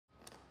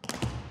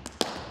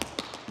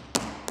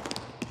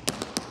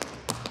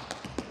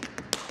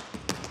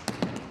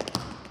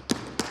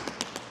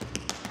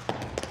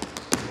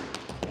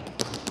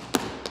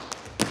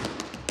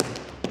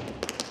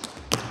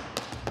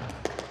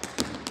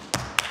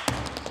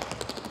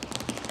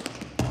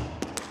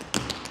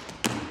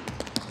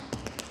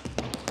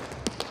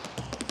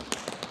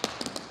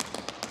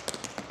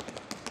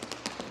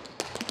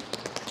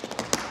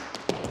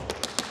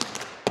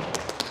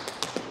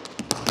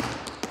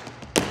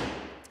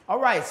All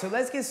right, so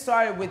let's get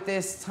started with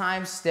this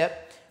time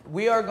step.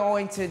 We are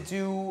going to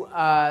do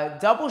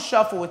double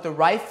shuffle with the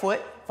right foot,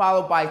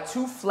 followed by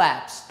 2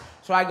 flaps.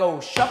 So I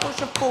go shuffle,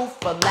 shuffle,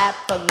 flap,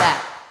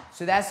 flap.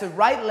 So that's the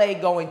right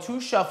leg going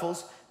 2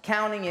 shuffles,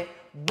 counting it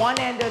 1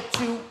 and a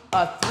 2,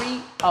 a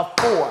 3, a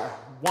 4.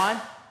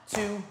 1,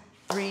 2,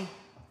 3,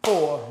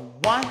 4.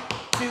 1,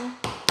 2,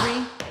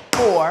 3,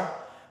 4.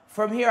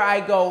 From here I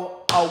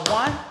go a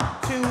 1,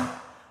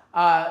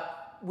 2,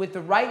 with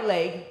the right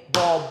leg,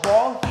 ball,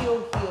 ball,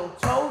 heel, heel,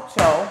 toe,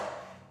 toe.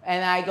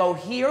 And I go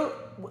heel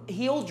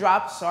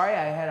drop. Sorry,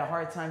 I had a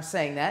hard time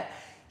saying that.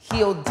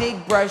 Heel,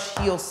 dig, brush,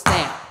 heel,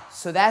 stamp.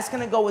 So that's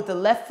going to go with the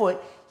left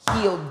foot.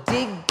 Heel,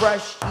 dig,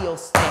 brush, heel,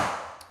 stamp.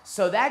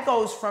 So that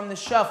goes from the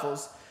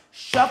shuffles.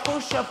 Shuffle,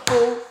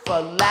 shuffle,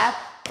 flap,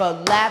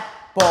 flap,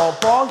 ball,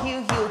 ball,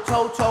 heel, heel,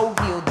 toe, toe,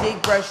 heel,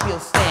 dig, brush, heel,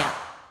 stamp.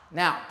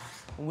 Now,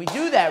 when we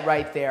do that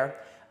right there,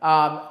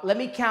 let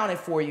me count it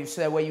for you so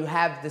that way you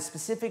have the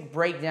specific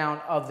breakdown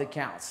of the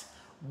counts.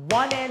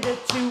 1 and a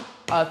 2,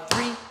 a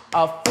 3,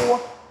 a 4,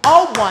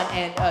 a 1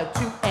 and a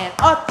 2, and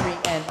a 3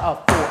 and a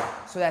 4.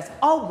 So that's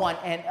a 1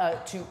 and a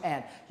 2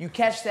 and. You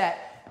catch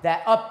that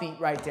upbeat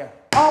right there.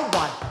 A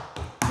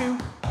 1, 2,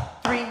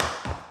 3,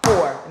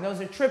 4. And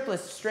those are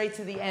triplets straight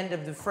to the end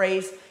of the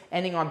phrase,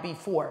 ending on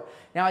B4.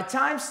 Now a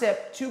time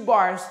step, 2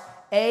 bars,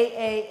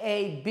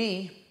 A,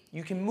 B.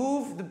 You can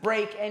move the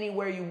break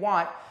anywhere you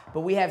want,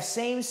 but we have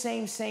same,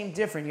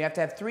 different. You have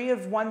to have 3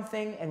 of one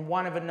thing and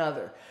 1 of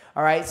another.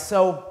 All right,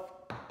 so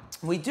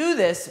we do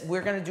this.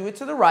 We're going to do it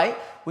to the right.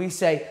 We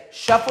say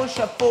shuffle,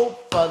 shuffle,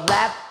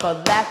 flap,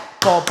 flap,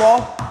 ball,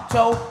 ball,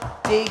 toe,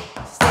 dig,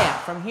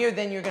 stamp. From here,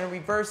 then you're going to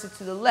reverse it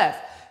to the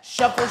left.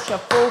 Shuffle,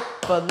 shuffle,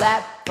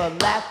 flap,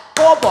 flap,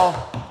 ball, ball,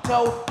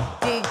 toe,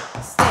 dig,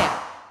 stamp.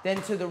 Then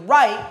to the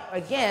right,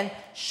 again,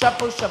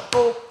 shuffle,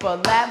 shuffle,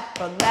 flap,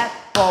 flap,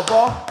 ball,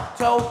 ball,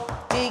 toe,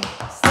 dig,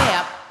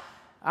 stamp.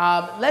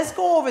 Let's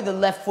go over the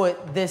left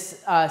foot,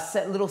 this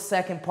little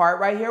second part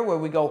right here where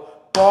we go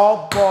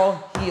ball,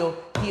 ball, heel,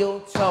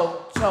 heel,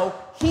 toe, toe,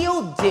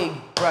 heel, dig,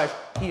 brush,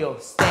 heel,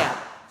 stamp.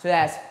 So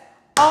that's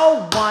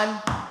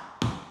 1,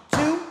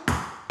 2,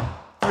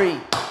 3,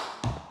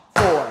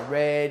 4.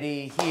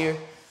 Ready, here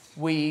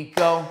we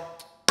go.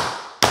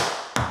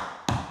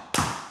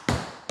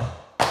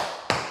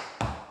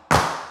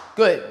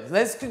 Good.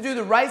 Let's do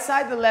the right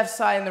side, the left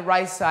side, and the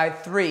right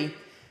side 3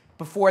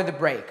 before the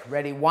break.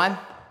 Ready? 1,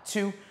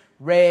 2,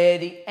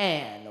 ready,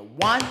 and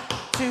 1,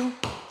 2,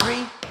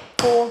 3,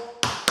 4.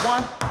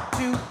 1,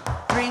 2,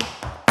 3,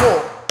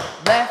 4.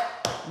 Left,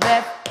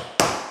 left.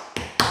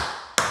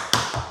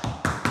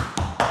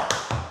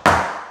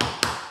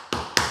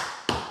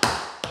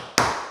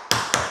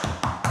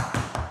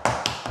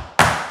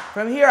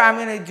 From here, I'm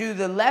going to do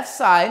the left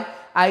side.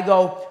 I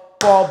go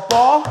ball,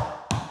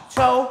 ball,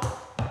 toe,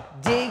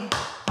 dig,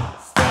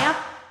 stamp,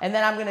 and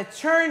then I'm going to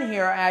turn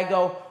here and I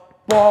go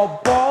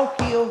ball, ball,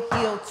 heel,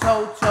 heel,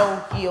 toe,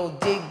 toe, heel,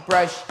 dig,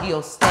 brush,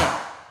 heel, stamp.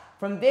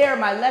 From there,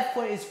 my left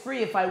foot is free.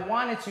 If I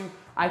wanted to,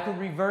 I could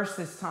reverse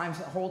this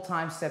whole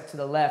time step to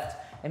the left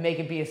and make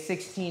it be a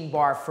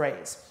 16-bar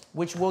phrase,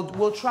 which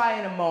we'll try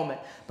in a moment.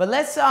 But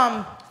let's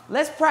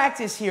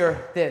practice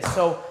here this.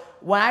 So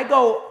when I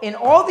go, in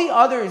all the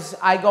others,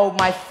 I go,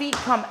 my feet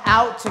come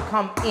out to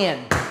come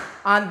in.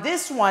 On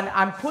this one,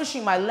 I'm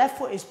pushing, my left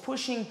foot is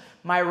pushing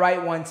my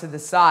right one to the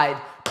side.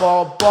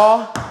 Ball,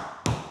 ball,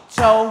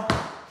 toe,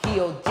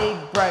 heel,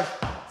 dig, brush,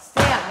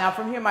 stamp. Now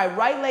from here, my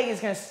right leg is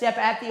going to step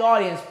at the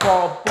audience.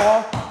 Ball,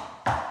 ball,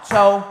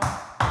 toe,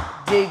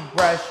 dig,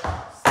 brush,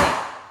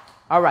 stamp.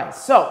 All right,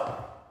 so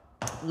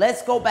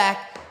let's go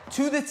back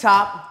to the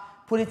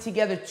top, put it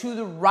together to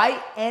the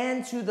right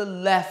and to the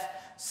left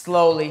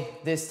slowly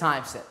this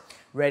time step.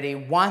 Ready?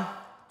 1,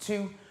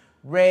 2,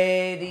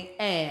 ready,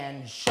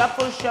 and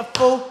shuffle,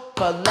 shuffle,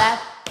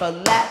 flap,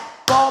 flap,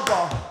 ball,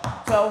 ball,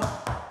 toe,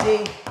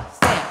 dig,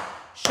 stamp.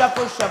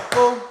 Shuffle,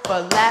 shuffle,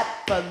 flap,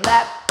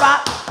 flap,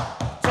 bop,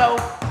 toe,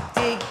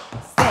 dig,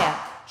 stamp.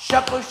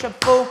 Shuffle,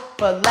 shuffle,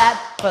 flap,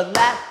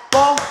 flap,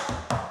 ball,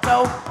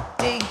 toe,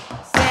 dig,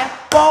 stamp,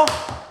 ball,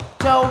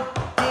 toe,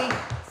 dig,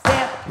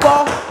 stamp,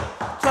 ball,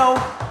 toe,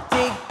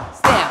 dig,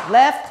 stamp.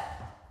 Left,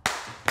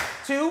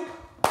 2,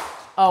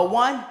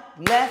 1,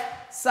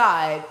 left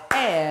side,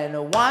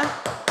 and 1,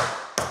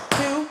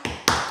 2,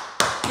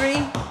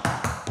 3,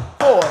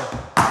 4.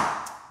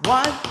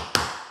 1,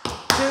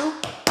 2,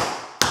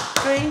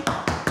 3,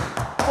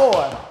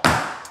 4.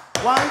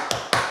 1,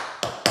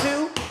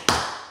 2,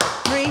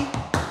 3,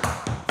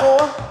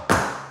 4.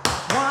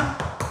 1,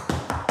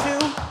 2,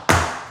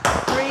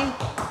 3,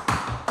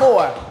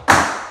 4.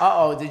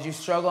 Uh-oh, did you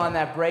struggle on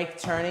that break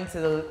turning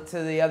to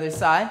the other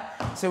side?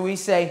 So we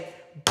say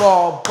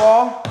ball,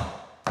 ball,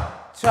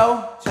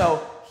 toe,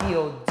 toe,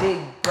 heel, dig,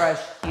 brush,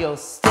 heel,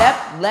 step,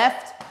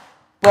 left,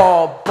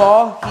 ball,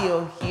 ball,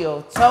 heel,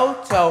 heel, toe,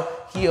 toe,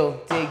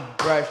 heel, dig,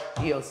 brush,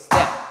 heel,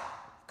 step.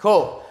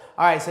 Cool.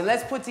 All right, so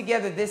let's put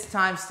together this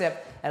time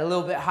step at a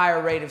little bit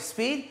higher rate of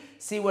speed.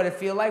 See what it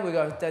feel like? We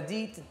go da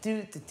dee da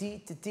do da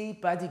dee da dee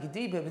ba dee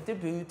dee ba da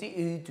boo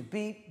dee do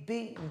beep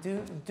beep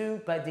do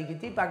ba dee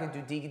dee ba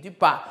do dee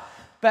ba.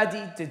 Ba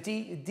dee da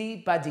dee dee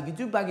ba dee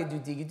do ba do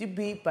dee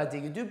beep ba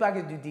dee do ba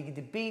do dee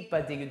beep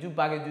ba dee do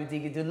ba do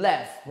dee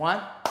left. 1,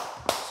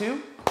 2,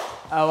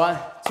 1,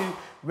 2,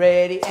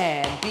 ready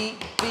and beep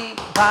beep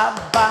ba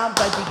ba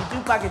ba dee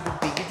do ba do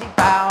dee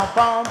ba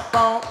bum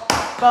bum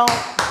bum.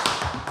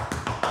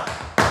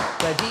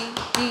 Ba dee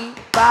dee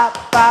ba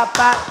ba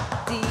ba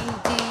dee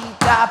dee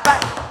da ba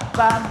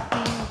ba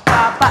dee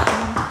ba ba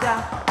dee da.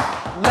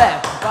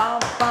 Left bum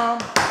bum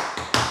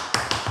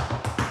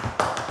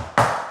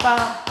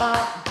bum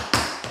bum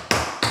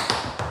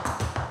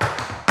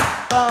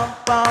bum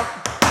bum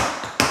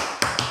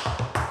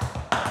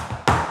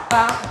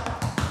bum.